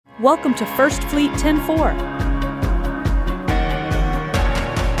Welcome to First Fleet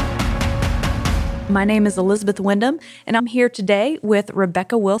 10-4. My name is Elizabeth Wyndham, and I'm here today with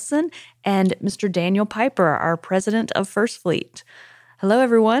Rebecca Wilson and Mr. Daniel Piper, our president of First Fleet. Hello,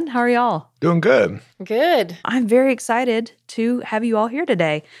 everyone. How are y'all? Doing good. Good. I'm very excited to have you all here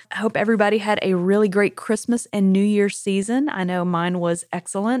today. I hope everybody had a really great Christmas and New Year's season. I know mine was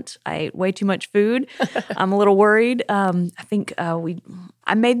excellent. I ate way too much food. I'm a little worried. I think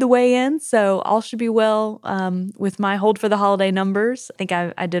I made the way in, so all should be well with my hold for the holiday numbers. I think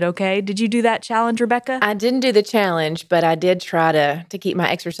I did okay. Did you do that challenge, Rebecca? I didn't do the challenge, but I did try to keep my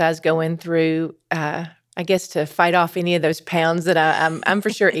exercise going through I guess to fight off any of those pounds that I'm for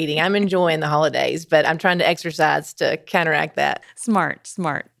sure eating. I'm enjoying the holidays, but I'm trying to exercise to counteract that. Smart.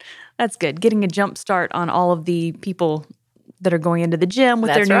 That's good. Getting a jump start on all of the people that are going into the gym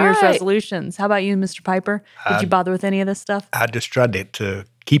with their New Year's resolutions. How about you, Mr. Piper? Did you bother with any of this stuff? I just tried to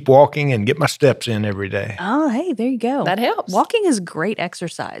keep walking and get my steps in every day. Oh, hey, there you go. That helps. Walking is great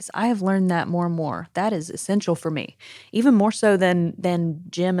exercise. I have learned that more and more. That is essential for me. Even more so than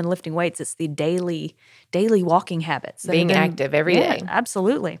gym and lifting weights. It's the daily walking habits. Being active every day.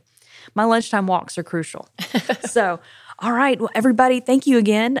 Absolutely. My lunchtime walks are crucial. So, all right. Well, everybody, thank you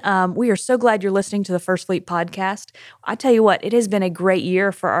again. We are so glad you're listening to the First Fleet podcast. I tell you what, it has been a great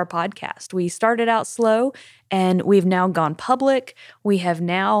year for our podcast. We started out slow, and we've now gone public. We have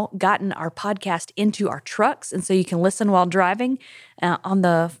now gotten our podcast into our trucks, and so you can listen while driving on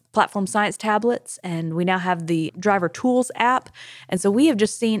the Platform Science tablets, and we now have the Driver Tools app. And so we have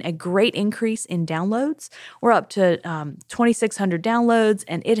just seen a great increase in downloads. We're up to 2,600 downloads,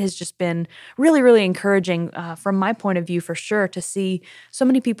 and it has just been really, really encouraging from my point of view for sure to see so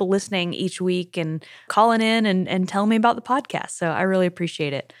many people listening each week and calling in and telling me about the podcast. So I really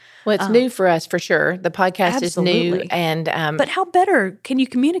appreciate it. Well, it's new for us for sure. The podcast absolutely. is new. And but how better can you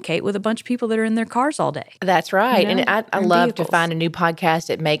communicate with a bunch of people that are in their cars all day? That's right. You know, and I love to find a new podcast.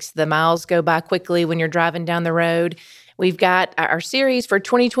 It makes the miles go by quickly when you're driving down the road. We've got our series for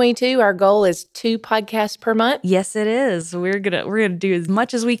 2022. Our goal is 2 podcasts per month. Yes, it is. We're gonna do as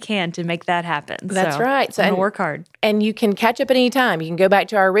much as we can to make that happen. That's right. So I'm gonna work hard. And you can catch up at any time. You can go back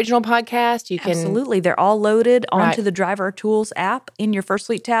to our original podcast. Absolutely. They're all loaded onto the Driver Tools app in your First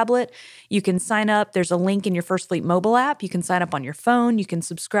Fleet tablet. You can sign up. There's a link in your First Fleet mobile app. You can sign up on your phone. You can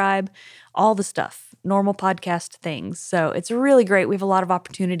subscribe. All the stuff, normal podcast things. So it's really great. We have a lot of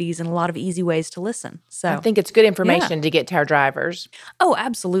opportunities and a lot of easy ways to listen. So I think it's good information to get to our drivers. Oh,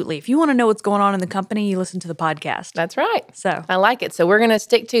 absolutely. If you want to know what's going on in the company, you listen to the podcast. That's right. So I like it. So we're going to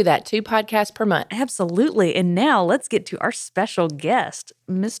stick to that 2 podcasts per month. Absolutely. And now let's get to our special guest,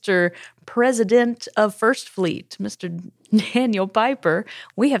 Mr. President of First Fleet, Mr. Daniel Piper.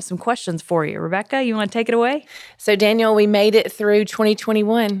 We have some questions for you. Rebecca, you want to take it away? So Daniel, we made it through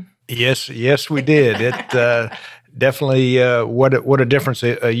 2021. Yes, we did. It definitely what a difference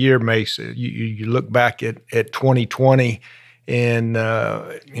a year makes. You look back at 2020, and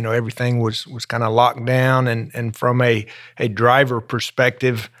everything was kind of locked down, and from a driver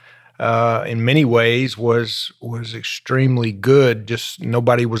perspective, in many ways was extremely good. Just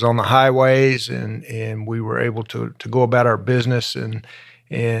nobody was on the highways, and we were able to go about our business and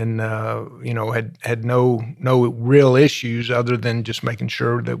had no real issues other than just making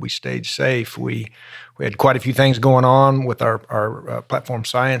sure that we stayed safe. We had quite a few things going on with our Platform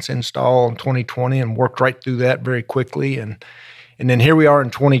Science install in 2020 and worked right through that very quickly. And then here we are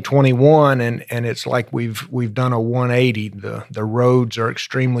in 2021, and it's like we've done a 180. The roads are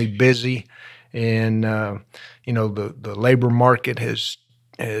extremely busy, and the labor market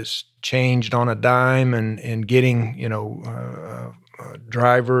has changed on a dime, and getting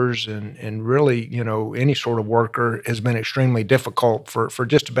drivers and really, any sort of worker has been extremely difficult for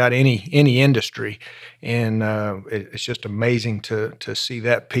just about any industry. And it's just amazing to see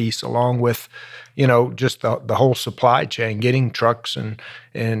that piece along with, just the whole supply chain, getting trucks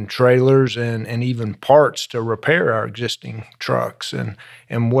and trailers and even parts to repair our existing trucks.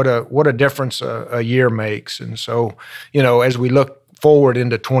 And what a difference a year makes. And so, as we look forward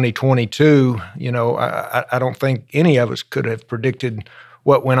into 2022, I don't think any of us could have predicted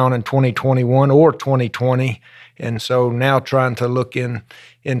what went on in 2021 or 2020. And so now trying to look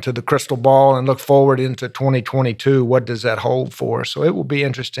into the crystal ball and look forward into 2022, what does that hold for us? So it will be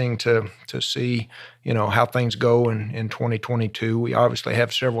interesting to see, how things go in 2022. We obviously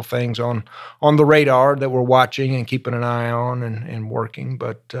have several things on the radar that we're watching and keeping an eye on and working,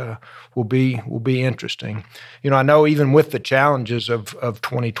 but will be interesting. I know even with the challenges of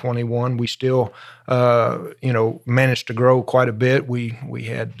 2021, we still managed to grow quite a bit. We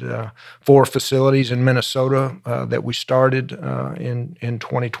had 4 facilities in Minnesota that we started in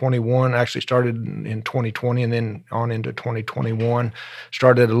 2021. Actually started in 2020 and then on into 2021.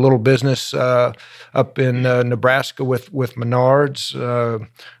 Started a little business up in Nebraska with Menards,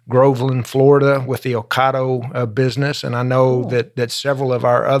 Groveland, Florida with the Ocado business, and I know that several of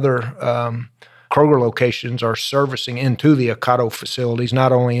our other Kroger locations are servicing into the Ocado facilities,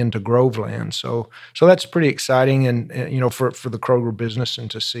 not only into Groveland. So that's pretty exciting, and for the Kroger business,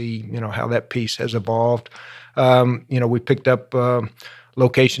 and to see how that piece has evolved. We picked up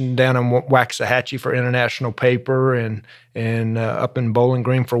location down in Waxahachie for International Paper, and up in Bowling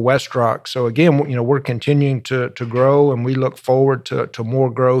Green for Westrock. So again, we're continuing to grow, and we look forward to more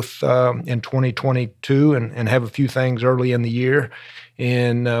growth in 2022, and have a few things early in the year.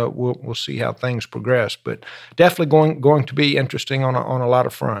 And we'll see how things progress, but definitely going to be interesting on a lot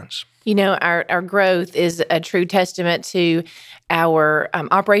of fronts. Our growth is a true testament to our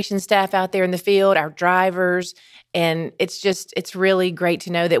operations staff out there in the field, our drivers, and it's really great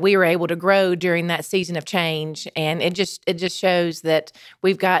to know that we were able to grow during that season of change, and it just shows that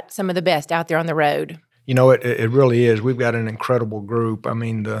we've got some of the best out there on the road. It really is. We've got an incredible group. I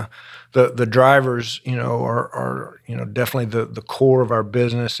mean, the drivers, are definitely the core of our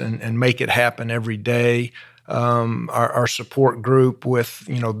business, and make it happen every day. Our support group with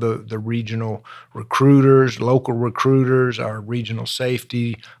the regional recruiters, local recruiters, our regional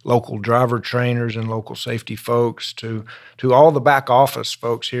safety, local driver trainers, and local safety folks, to all the back office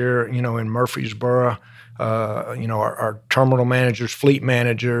folks here, in Murfreesboro. Our terminal managers, fleet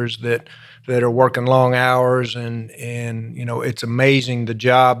managers that are working long hours, and it's amazing the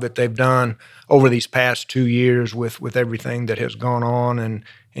job that they've done over these past 2 years with everything that has gone on,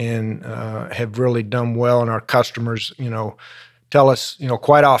 and have really done well. And our customers, tell us,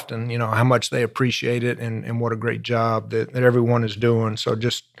 quite often, how much they appreciate it, and what a great job that everyone is doing. So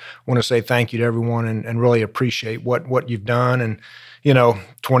just want to say thank you to everyone, and really appreciate what you've done. And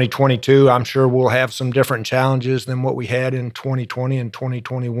 2022, I'm sure we'll have some different challenges than what we had in 2020 and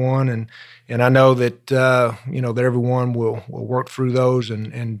 2021. And I know that, that everyone will work through those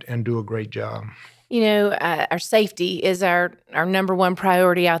and do a great job. Our safety is our number one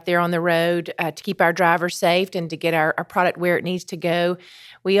priority out there on the road, to keep our drivers safe and to get our product where it needs to go.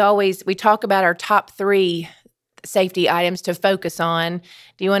 We talk about our top 3 safety items to focus on.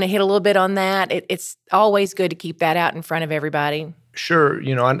 Do you want to hit a little bit on that? It's always good to keep that out in front of everybody. Sure.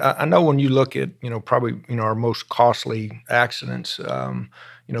 I know when you look at, probably, our most costly accidents,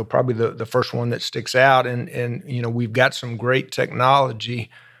 probably the first one that sticks out, and we've got some great technology,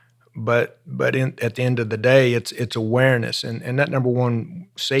 but at the end of the day, it's awareness, and that number one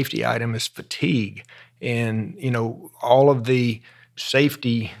safety item is fatigue. And, all of the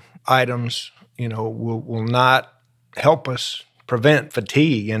safety items, will not help us prevent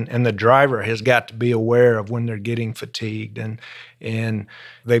fatigue, and the driver has got to be aware of when they're getting fatigued, and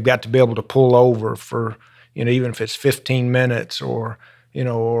they've got to be able to pull over for, even if it's 15 minutes or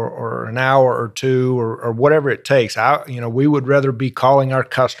an hour or two, or whatever it takes. We would rather be calling our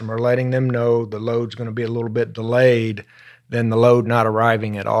customer, letting them know the load's going to be a little bit delayed, than the load not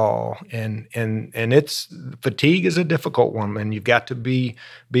arriving at all. And fatigue is a difficult one, and you've got to be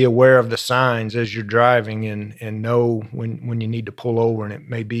aware of the signs as you're driving, and know when you need to pull over. And it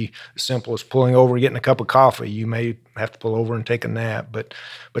may be as simple as pulling over, getting a cup of coffee. You may have to pull over and take a nap, but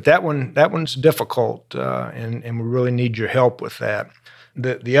that one's difficult, and we really need your help with that.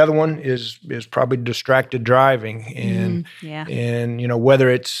 The other one is probably distracted driving, and whether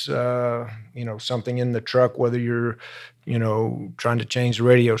it's something in the truck, whether you're trying to change the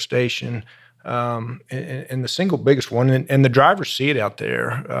radio station, and the single biggest one, and the drivers see it out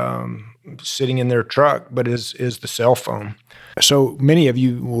there, sitting in their truck, but is the cell phone. So many of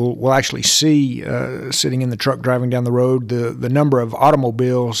you will actually see, sitting in the truck driving down the road, the number of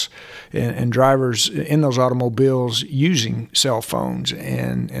automobiles and drivers in those automobiles using cell phones,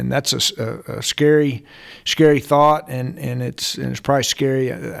 and that's a scary thought, and it's probably scary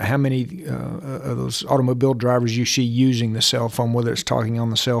how many of those automobile drivers you see using the cell phone, whether it's talking on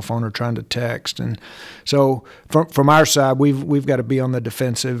the cell phone or trying to text. And so from our side, we've got to be on the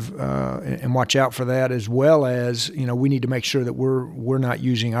defensive and watch out for that, as well as we need to make sure that we're not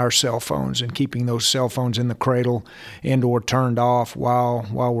using our cell phones and keeping those cell phones in the cradle and or turned off while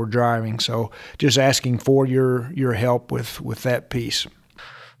we're driving. So just asking for your help with that piece.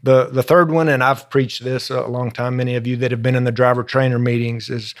 The third one, and I've preached this a long time, many of you that have been in the driver trainer meetings,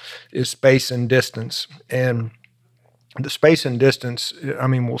 is space and distance. And the space and distance,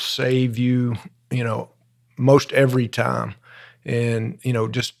 will save you, most every time. And,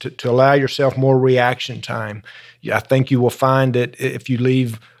 just to allow yourself more reaction time. I think you will find that if you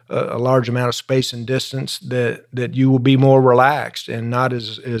leave a large amount of space and distance, that you will be more relaxed and not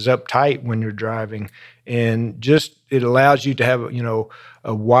as uptight when you're driving. And just it allows you to have,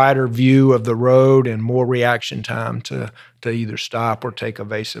 a wider view of the road and more reaction time to either stop or take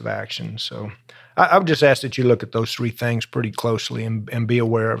evasive action. So I would just ask that you look at those three things pretty closely and be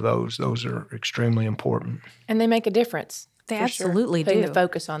aware of those. Those are extremely important. And they make a difference. They absolutely Putting do. the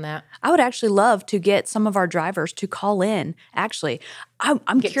focus on that. I would actually love to get some of our drivers to call in. Actually,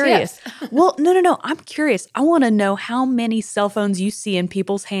 I'm curious. Well, no. I'm curious. I want to know how many cell phones you see in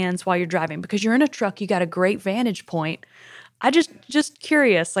people's hands while you're driving, because you're in a truck. You got a great vantage point. I just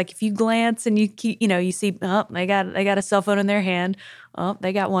curious. Like if you glance and you keep, you see, oh, they got a cell phone in their hand. Oh,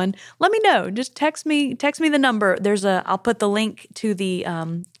 they got one. Let me know. Just text me the number. I'll put the link to the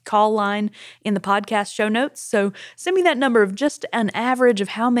call line in the podcast show notes. So send me that number of just an average of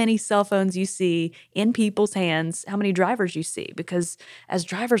how many cell phones you see in people's hands, how many drivers you see, because as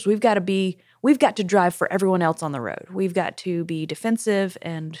drivers, we've got to drive for everyone else on the road. We've got to be defensive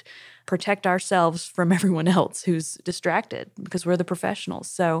and protect ourselves from everyone else who's distracted, because we're the professionals.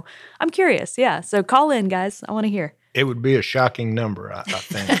 So I'm curious. Yeah. So call in, guys. I want to hear. It would be a shocking number, I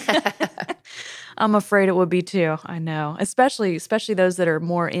think. I'm afraid it would be too. I know, especially those that are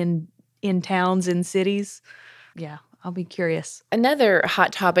more in towns, in cities. Yeah, I'll be curious. Another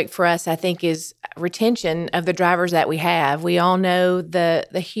hot topic for us, I think, is retention of the drivers that we have. We all know the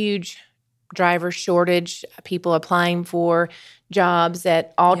huge driver shortage, people applying for jobs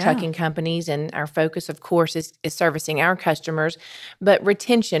at all trucking companies, and our focus, of course, is servicing our customers. But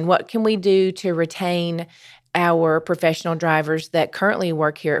retention, what can we do to retain our professional drivers that currently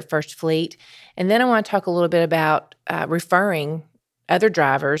work here at First Fleet? And then I want to talk a little bit about referring other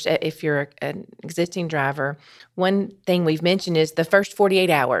drivers. If you're an existing driver, one thing we've mentioned is the first 48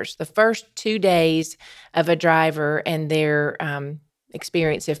 hours, the first 2 days of a driver and their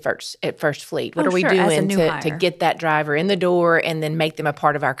experience at First Fleet. What are we doing to get that driver in the door and then make them a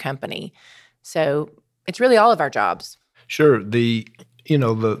part of our company? So it's really all of our jobs. Sure. The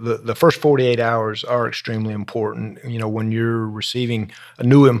first 48 hours are extremely important. When you're receiving a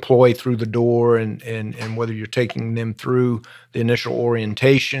new employee through the door, and whether you're taking them through the initial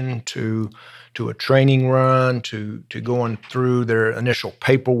orientation to a training run, to going through their initial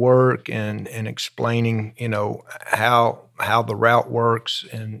paperwork and explaining, how the route works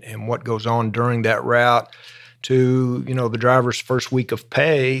and what goes on during that route, to the driver's first week of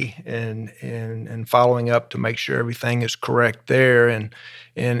pay and following up to make sure everything is correct there, and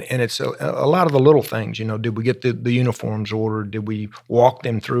it's a lot of the little things. Did we get the uniforms ordered? Did we walk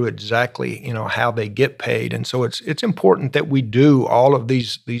them through exactly how they get paid? And so it's important that we do all of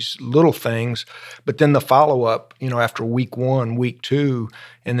these little things, but then the follow up after week 1, week 2,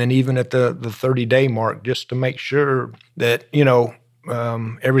 and then even at the 30-day mark, just to make sure that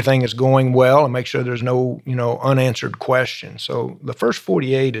everything is going well and make sure there's no unanswered questions. So the first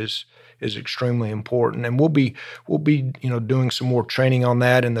 48 is extremely important, and we'll be doing some more training on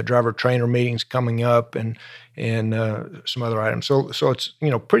that in the driver trainer meetings coming up, and some other items. So it's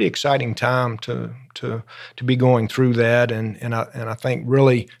pretty exciting time to be going through that, and I think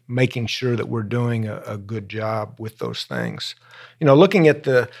really making sure that we're doing a good job with those things. Looking at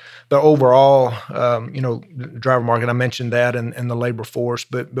the overall driver market, I mentioned that, and the labor force,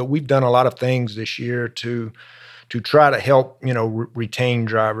 but we've done a lot of things this year to try to help retain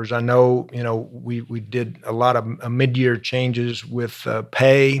drivers. I know we did a lot of mid-year changes with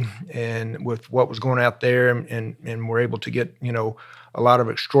pay and with what was going out there, and we're able to get a lot of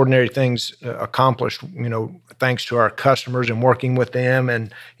extraordinary things accomplished thanks to our customers and working with them,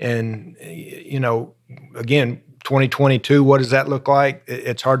 and again, 2022, what does that look like?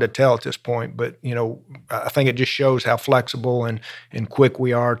 It's hard to tell at this point, but I think it just shows how flexible and quick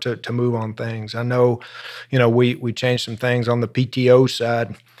we are to move on things. I know, we changed some things on the PTO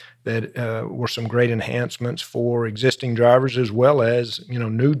side that were some great enhancements for existing drivers as well as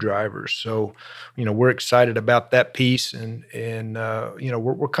new drivers. So we're excited about that piece, and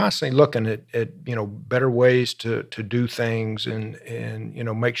we're constantly looking at better ways to do things and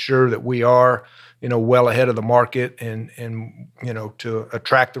make sure that we are well ahead of the market and to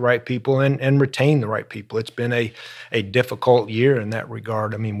attract the right people and retain the right people. It's been a difficult year in that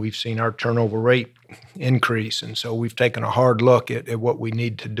regard. I mean, we've seen our turnover rate increase, and so we've taken a hard look at what we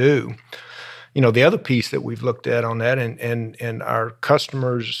need to do. The other piece that we've looked at on that, and our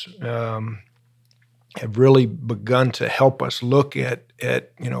customers have really begun to help us look at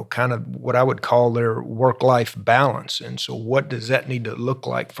kind of what I would call their work-life balance. And so what does that need to look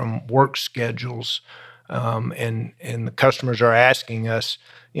like from work schedules? And the customers are asking us,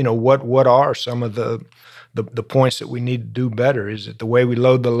 what are some of the points that we need to do better? Is it the way we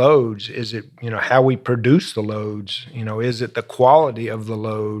load the loads? Is it, how we produce the loads? Is it the quality of the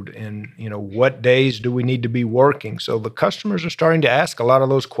load? And, what days do we need to be working? So the customers are starting to ask a lot of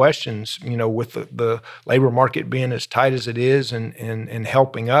those questions, with the labor market being as tight as it is and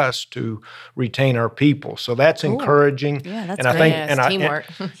helping us to retain our people. So that's encouraging. Yeah, that's and I great.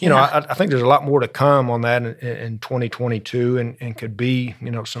 think, Teamwork. I think there's a lot more to come on that in 2022 and could be,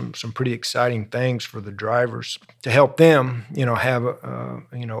 some pretty exciting things for the drivers to help them, have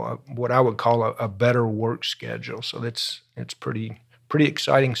what I would call a better work schedule. So it's pretty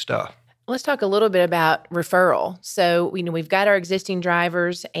exciting stuff. Let's talk a little bit about referral. So, we've got our existing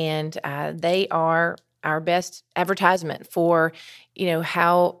drivers, and they are our best advertisement for,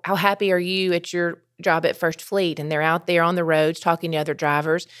 how happy are you at your job at First Fleet? And they're out there on the roads talking to other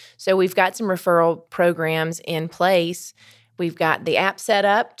drivers. So we've got some referral programs in place. We've got the app set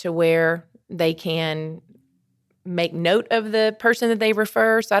up to where they can make note of the person that they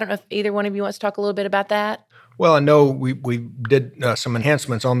refer. So I don't know if either one of you wants to talk a little bit about that. Well, I know we did some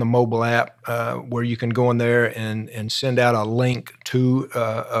enhancements on the mobile app where you can go in there and send out a link to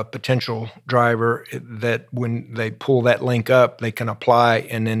a potential driver that when they pull that link up, they can apply,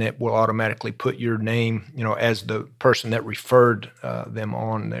 and then it will automatically put your name, as the person that referred them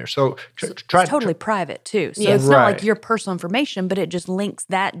on there. So it's totally private too. So it's not like your personal information, but it just links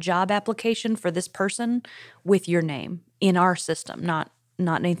that job application for this person with your name in our system, not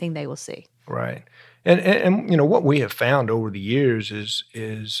anything they will see. Right. And what we have found over the years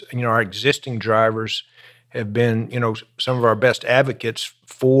is our existing drivers have been some of our best advocates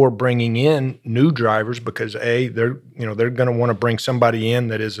for bringing in new drivers because they're going to want to bring somebody in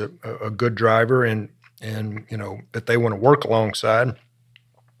that is a good driver and that they want to work alongside.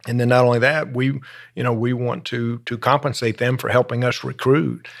 And then not only that, we want to compensate them for helping us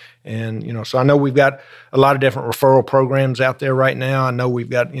recruit. And, so I know we've got a lot of different referral programs out there right now. I know we've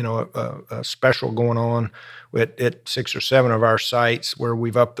got, a special going on at 6 or 7 of our sites where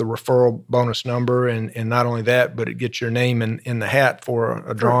we've upped the referral bonus number. And not only that, but it gets your name in the hat for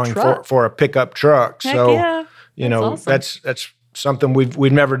a drawing for a pickup truck. Heck so, yeah. That's awesome. that's something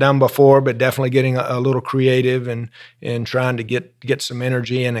we've never done before, but definitely getting a little creative and trying to get some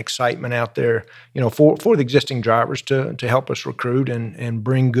energy and excitement out there, for the existing drivers to help us recruit and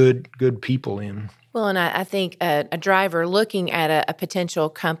bring good people in. Well, and I think a driver looking at a potential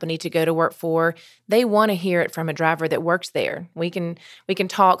company to go to work for, they want to hear it from a driver that works there. We can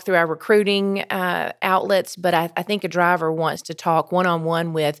talk through our recruiting outlets, but I think a driver wants to talk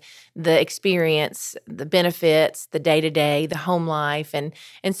one-on-one with the experience, the benefits, the day-to-day, the home life, and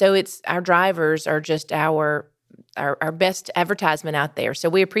so it's our drivers are just our best advertisement out there. So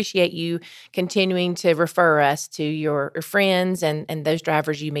we appreciate you continuing to refer us to your friends and those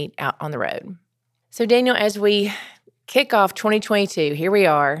drivers you meet out on the road. So, Daniel, as we kick off 2022, here we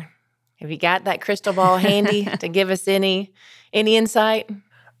are. Have you got that crystal ball handy to give us any insight?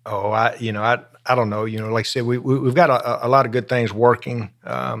 Oh, I don't know. Like I said, we've got a lot of good things working.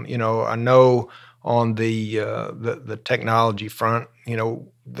 I know on the technology front,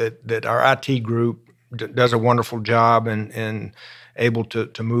 that our IT group does a wonderful job and able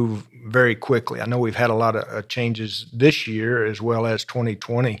to move very quickly. I know we've had a lot of changes this year as well as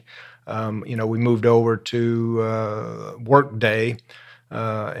 2020. We moved over to Workday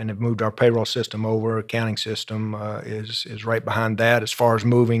and have moved our payroll system over. Accounting system is right behind that as far as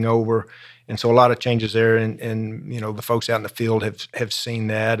moving over. And so a lot of changes there. And the folks out in the field have seen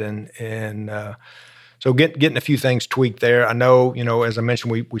that. And so getting a few things tweaked there. I know, as I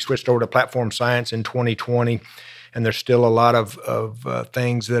mentioned, we switched over to Platform Science in 2020. And there's still a lot of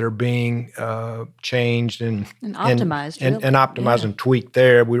things that are being changed and optimized, and optimized and tweaked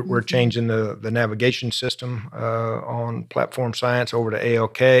there. We're changing the navigation system on Platform Science over to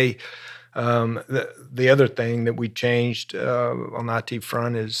ALK. The other thing that we changed on the IT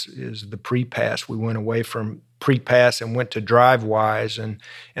front is the pre-pass. We went away from pre-pass and went to DriveWise, and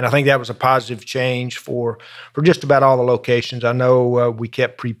I think that was a positive change for just about all the locations. I know we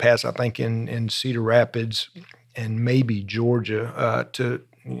kept pre-pass, I think, in Cedar Rapids and maybe Georgia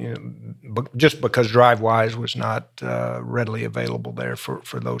just because DriveWise was not readily available there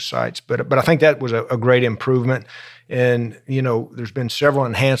for those sites. But I think that was a great improvement. And, there's been several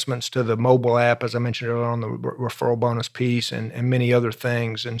enhancements to the mobile app, as I mentioned earlier on the referral bonus piece and many other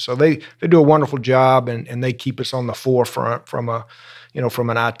things. And so they do a wonderful job and they keep us on the forefront from an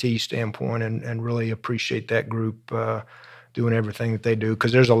IT standpoint and really appreciate that group doing everything that they do,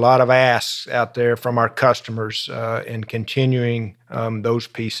 because there's a lot of asks out there from our customers, and continuing those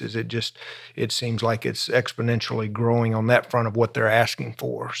pieces. It seems like it's exponentially growing on that front of what they're asking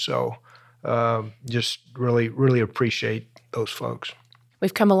for. So just really appreciate those folks.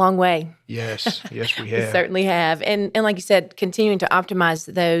 We've come a long way. Yes, we have. We certainly have. And like you said, continuing to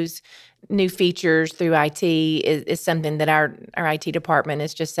optimize those new features through IT is something that our IT department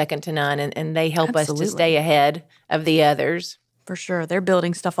is just second to none, and they help us to stay ahead of the others. For sure. They're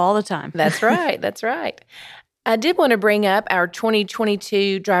building stuff all the time. That's right. That's right. I did want to bring up our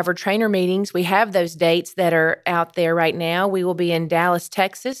 2022 driver trainer meetings. We have those dates that are out there right now. We will be in Dallas,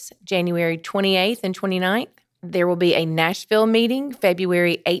 Texas, January 28th and 29th. There will be a Nashville meeting,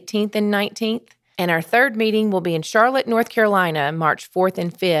 February 18th and 19th. And our third meeting will be in Charlotte, North Carolina, March 4th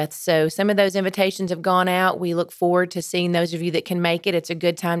and 5th. So some of those invitations have gone out. We look forward to seeing those of you that can make it. It's a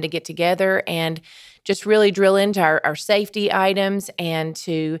good time to get together and just really drill into our safety items and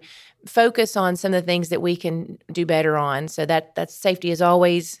to focus on some of the things that we can do better on. So that safety is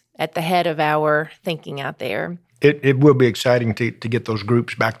always at the head of our thinking out there. It will be exciting to get those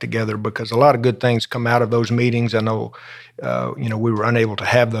groups back together, because a lot of good things come out of those meetings. I know, we were unable to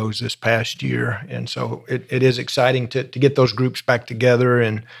have those this past year, and so it is exciting to get those groups back together,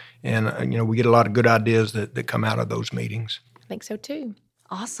 and we get a lot of good ideas that come out of those meetings. I think so too.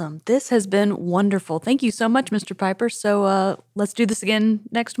 Awesome. This has been wonderful. Thank you so much, Mr. Piper. So let's do this again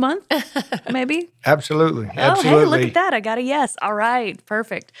next month, maybe? Absolutely. Oh, hey, look at that. I got a yes. All right.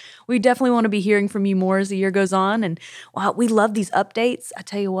 Perfect. We definitely want to be hearing from you more as the year goes on. And wow, we love these updates. I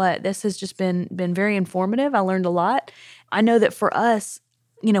tell you what, this has just been very informative. I learned a lot. I know that for us,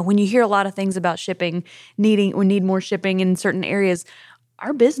 when you hear a lot of things about shipping, we need more shipping in certain areas,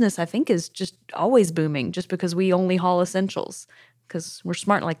 our business, I think, is just always booming just because we only haul essentials. Because we're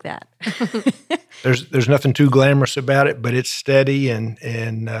smart like that. There's nothing too glamorous about it, but it's steady and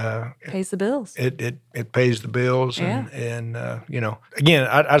pays the bills. It pays the bills, yeah. and again,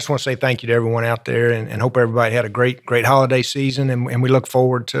 I just want to say thank you to everyone out there, and hope everybody had a great holiday season, and we look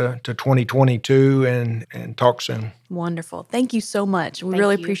forward to 2022 and talk soon. Wonderful. Thank you so much. We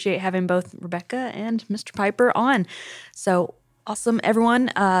really appreciate having both Rebecca and Mr. Piper on. So. Awesome, everyone.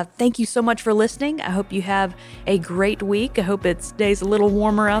 Thank you so much for listening. I hope you have a great week. I hope it stays a little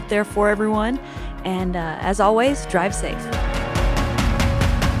warmer out there for everyone. And as always, drive safe.